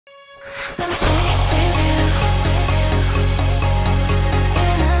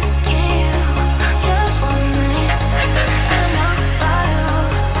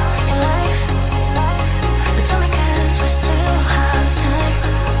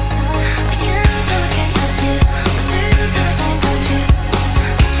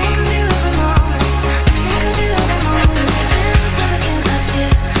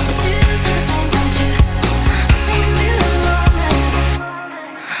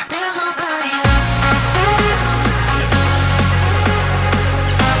There's nobody else.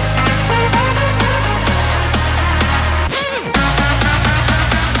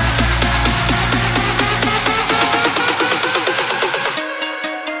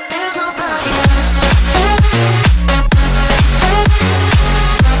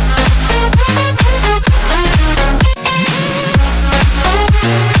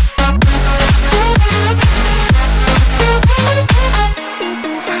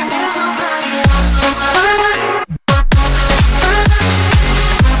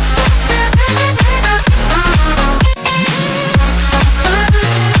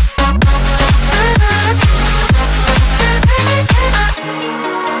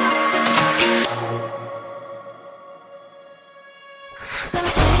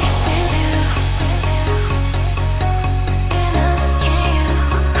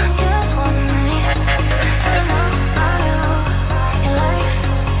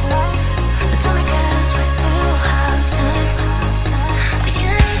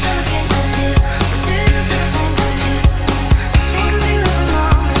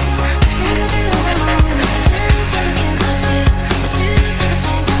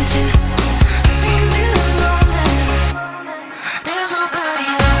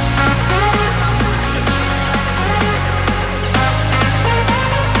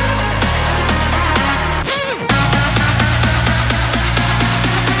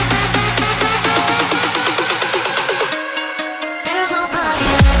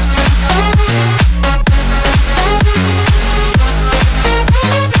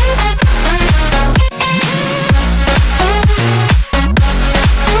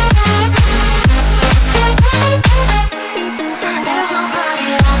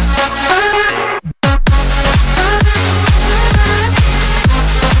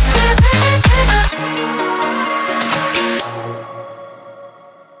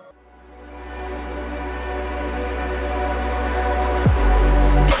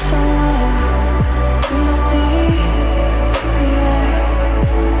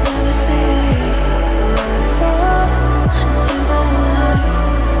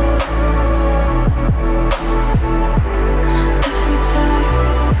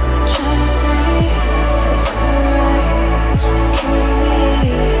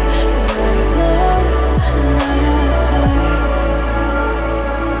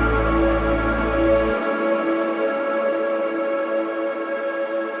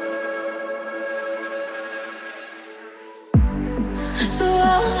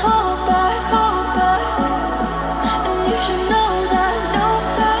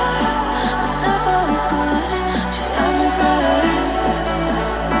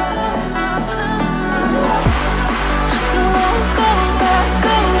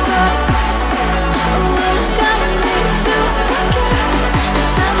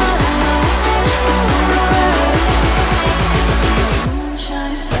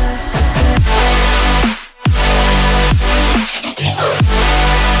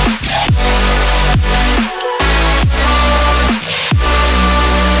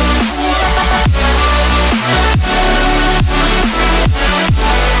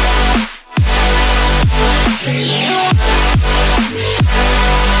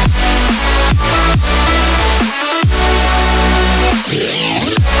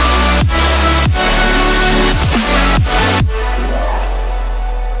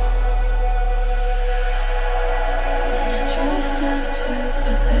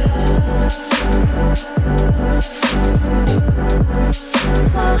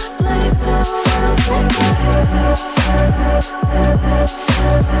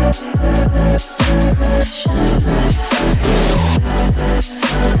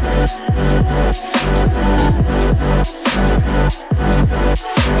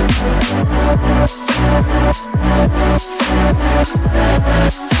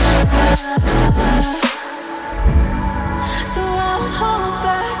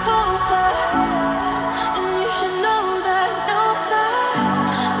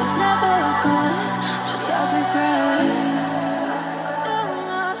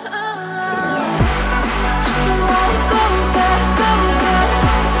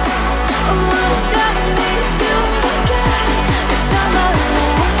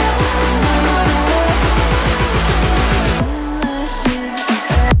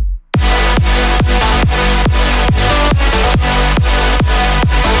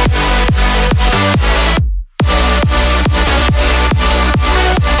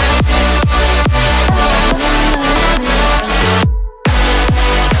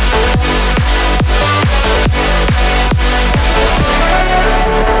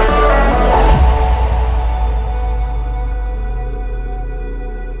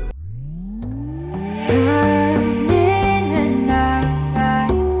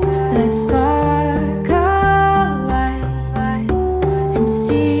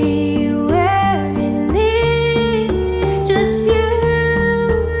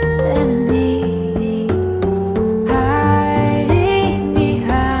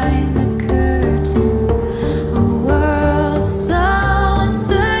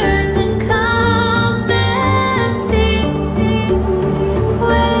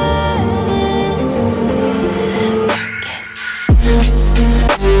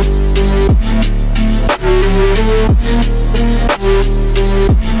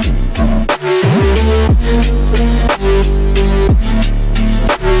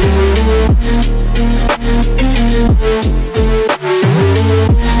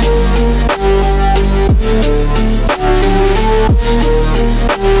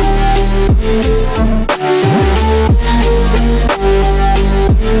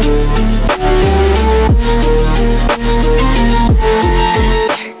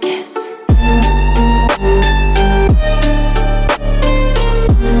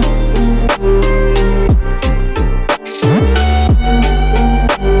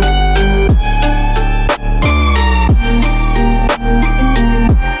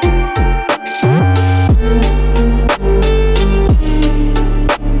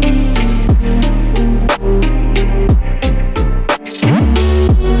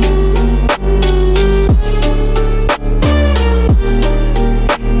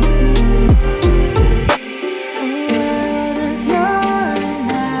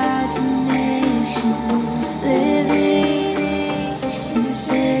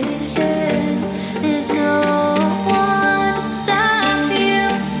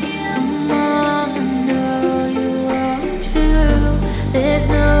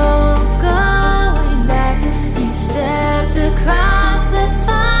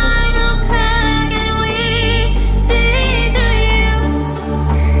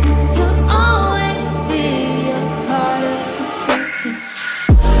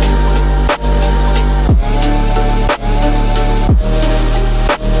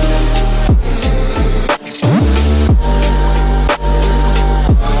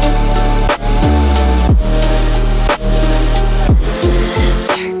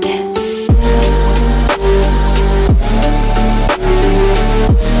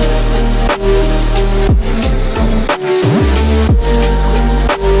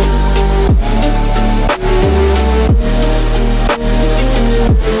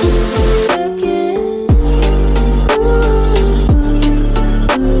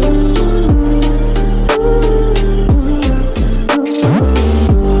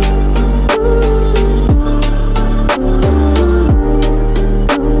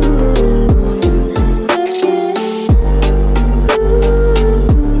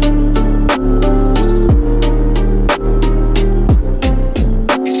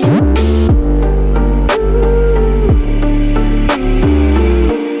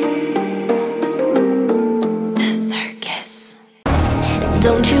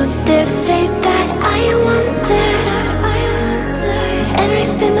 Don't you dare say that I wanted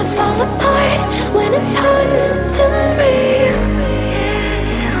everything to fall apart when it's haunting me.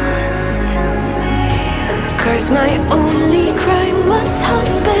 'Cause my only crime was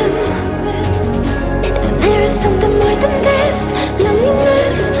hoping there is something more than this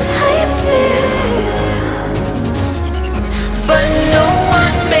loneliness I feel. But no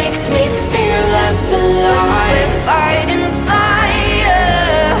one makes me feel less alive. Fighting fire,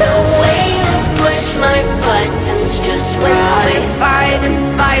 the way you push my buttons just when I fight and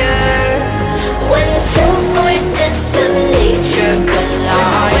fire. When two voices of nature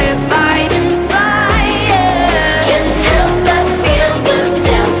collide, fighting fire, can't help but feel the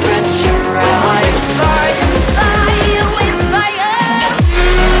temperature rise. Fighting fire with fire.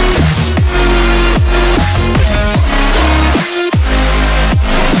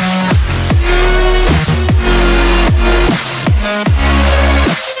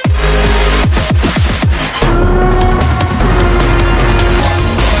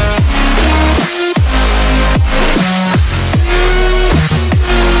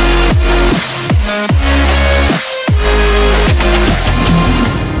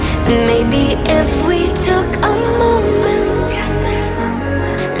 Maybe if we took a moment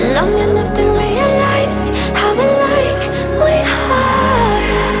long enough to realize how alike we are,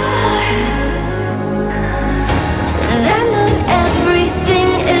 that not everything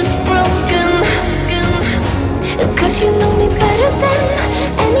is broken. 'Cause you know me better than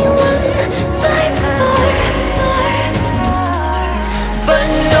anyone by far. But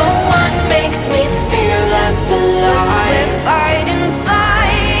no one makes me feel less alive. Fighting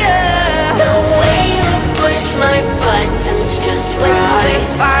fire, the way you push my buttons just when I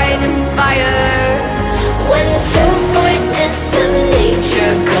fight and fire. When two voices of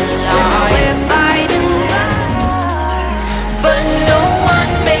nature collide, fighting fire. But no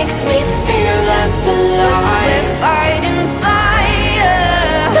one makes me feel less alive. Fighting fire,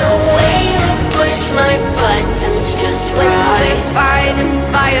 the way you push my buttons just when I fight and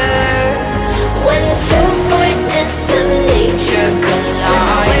fire. When two voices of nature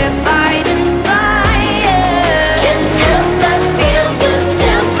collide, fighting fire, can't help but feel the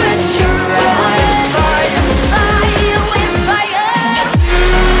temperature rise. Fighting fire with fire.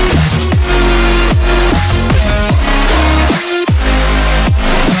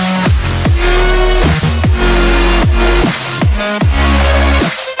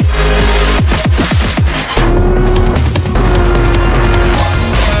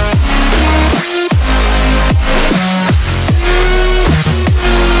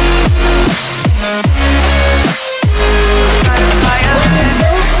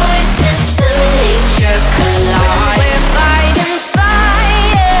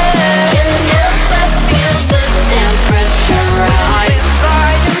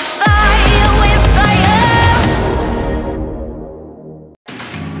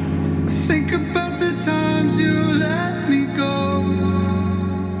 Think about the times you let me go,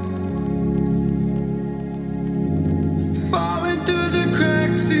 falling through the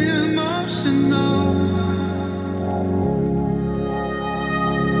cracks, emotional.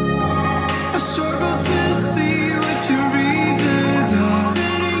 I struggle to see what your reasons are.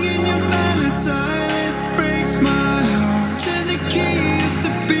 Sitting in your mindless silence breaks my heart. Turn the keys to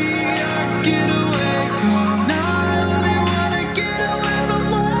be our getaway car. Now I only wanna get away from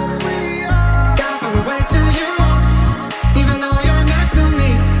where we are. Gotta find a way to you, even though you're next to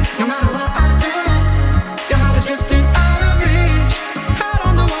me. No matter what I do, your heart is drifting out of reach. Head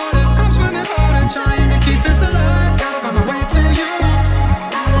on the water, I'm swimming hard and trying to keep this alive. Gotta find a way to you.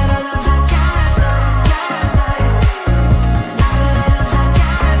 Now that our love has capsized, capsized. Now that our love has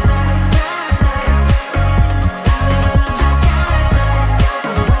capsized, capsized. Now that our love has capsized, gotta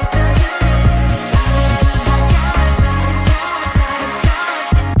find a way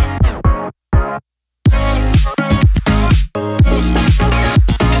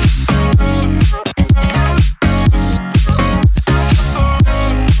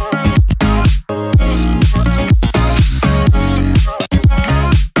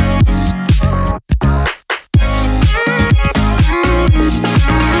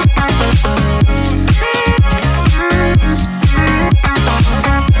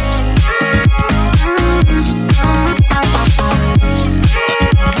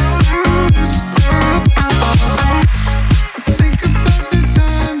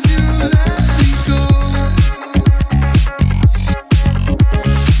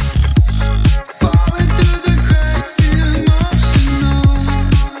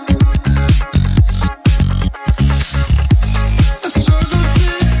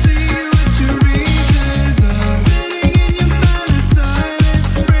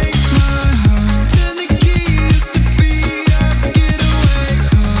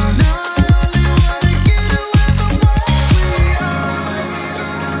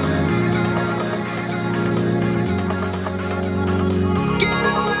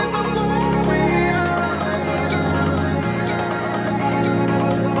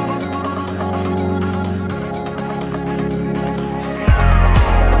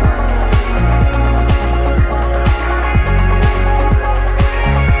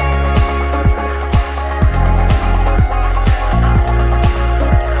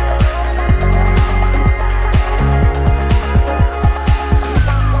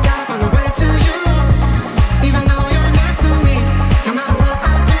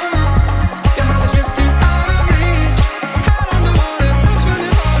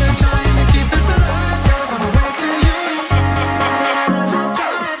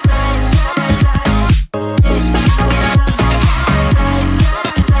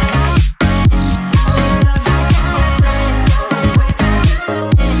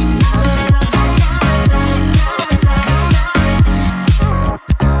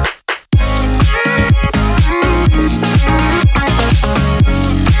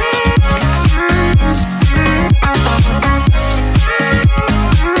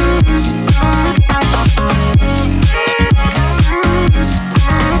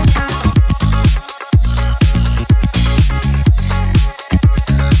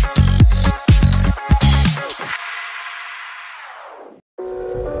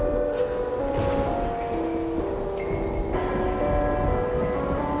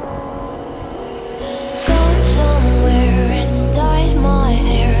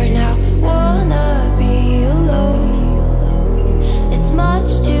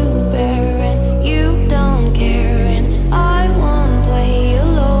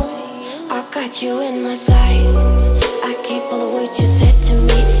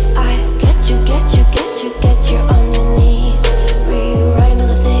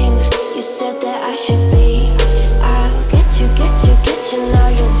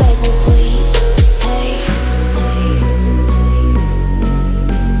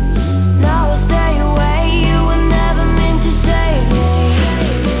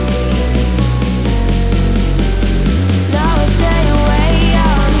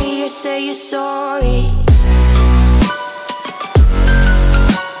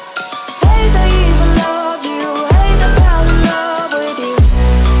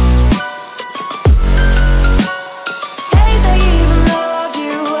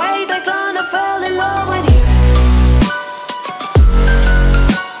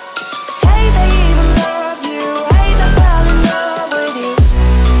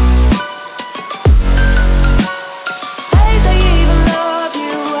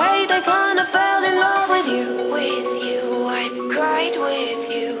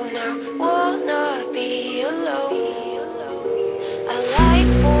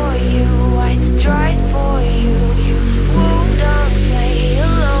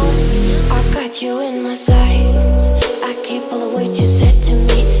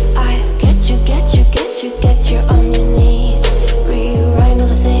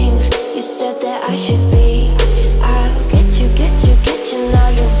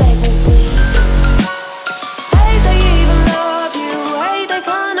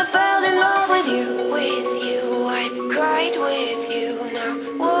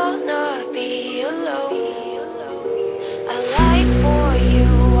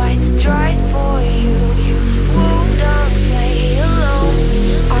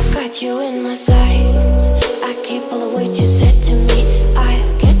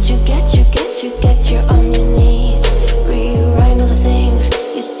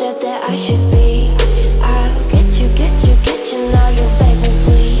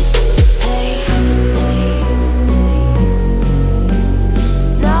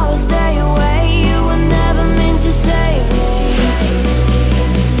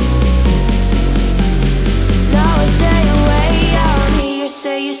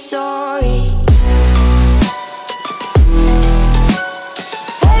sorry.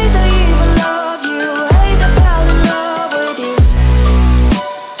 Hate that I even love you, hate that I fell in love with you.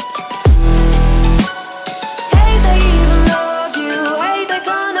 Hate that I even love you, hate that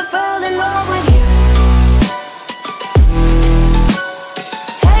kinda fell in love with you.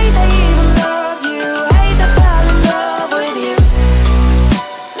 Hate that I even love you, hate that fell in love with you.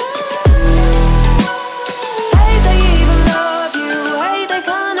 Hate that I even love you, hate that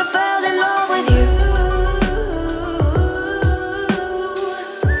kinda fell in love with you.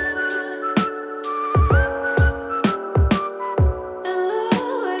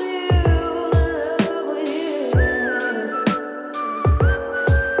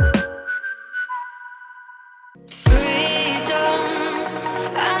 Freedom,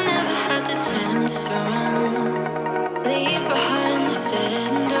 I never had the chance to run. Leave behind the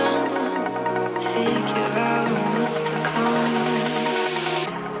said and done. Figure out what's to come.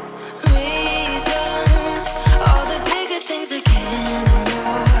 Reasons, all the bigger things I can't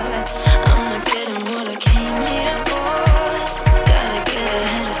ignore. I'm not getting what I came here for. Gotta get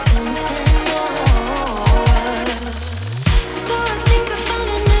ahead of something more. So I think I found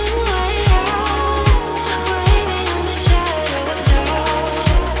a new way out, way beyond the shadow of doubt.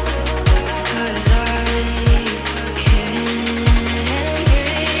 'Cause I can't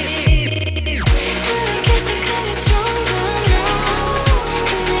breathe. And I guess I could be stronger now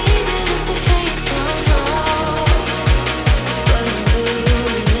and leave it up to fate somehow. But I'm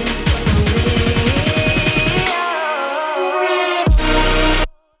doing this for me.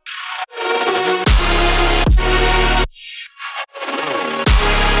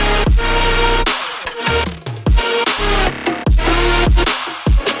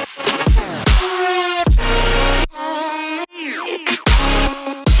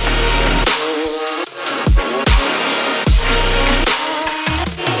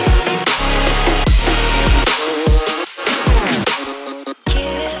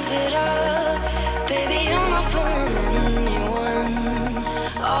 Give it up, baby, you're not fooling anyone.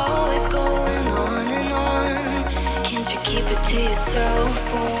 Always going on and on. Can't you keep it to yourself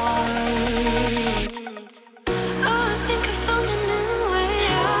for once?